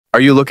Are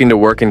you looking to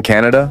work in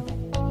Canada?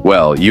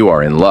 Well, you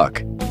are in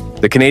luck.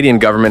 The Canadian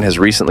government has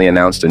recently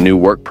announced a new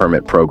work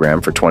permit program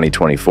for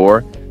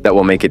 2024 that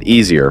will make it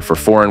easier for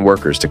foreign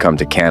workers to come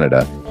to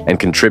Canada and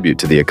contribute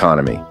to the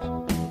economy.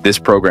 This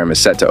program is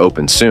set to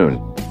open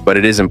soon, but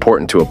it is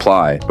important to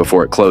apply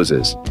before it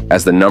closes,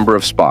 as the number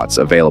of spots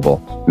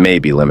available may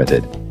be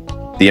limited.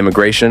 The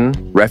Immigration,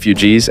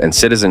 Refugees and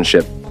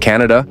Citizenship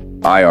Canada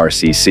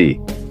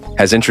 (Ircc)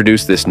 has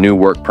introduced this new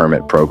work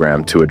permit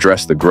program to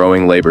address the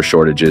growing labor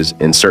shortages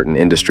in certain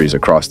industries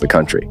across the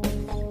country.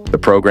 The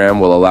program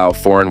will allow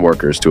foreign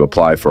workers to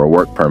apply for a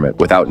work permit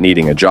without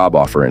needing a job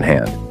offer in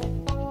hand.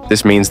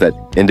 This means that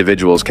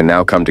individuals can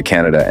now come to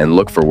Canada and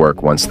look for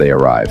work once they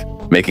arrive,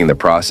 making the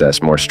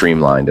process more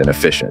streamlined and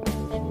efficient.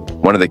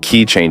 One of the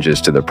key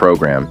changes to the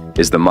program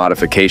is the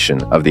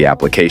modification of the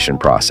application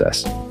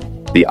process.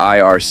 The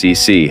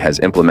Ircc has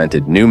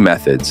implemented new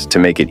methods to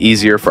make it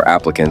easier for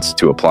applicants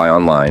to apply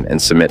online and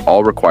submit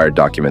all required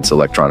documents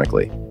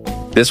electronically.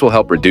 This will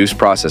help reduce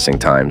processing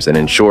times and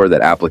ensure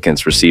that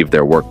applicants receive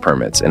their work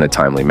permits in a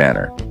timely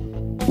manner.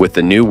 With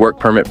the new work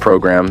permit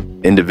program,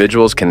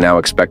 individuals can now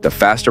expect a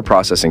faster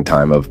processing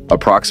time of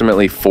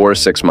approximately 4 to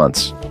 6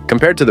 months,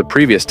 compared to the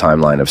previous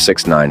timeline of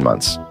 6 to 9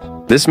 months.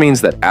 This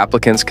means that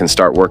applicants can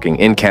start working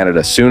in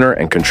Canada sooner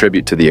and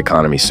contribute to the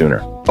economy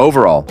sooner.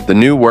 Overall, the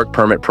new work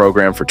permit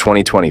program for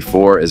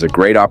 2024 is a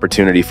great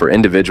opportunity for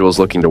individuals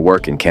looking to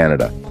work in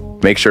Canada.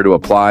 Make sure to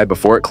apply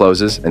before it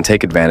closes and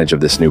take advantage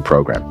of this new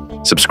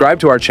program. Subscribe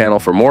to our channel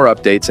for more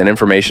updates and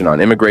information on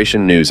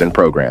immigration news and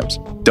programs.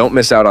 Don't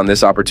miss out on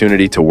this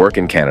opportunity to work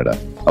in Canada.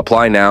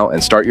 Apply now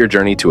and start your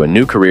journey to a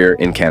new career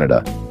in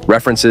Canada.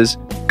 References: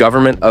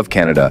 Government of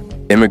Canada,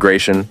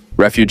 Immigration,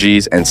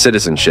 Refugees and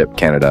Citizenship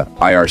Canada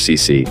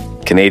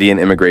 (Ircc), Canadian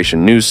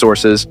Immigration News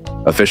Sources,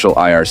 official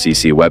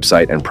Ircc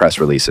website and press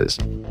releases.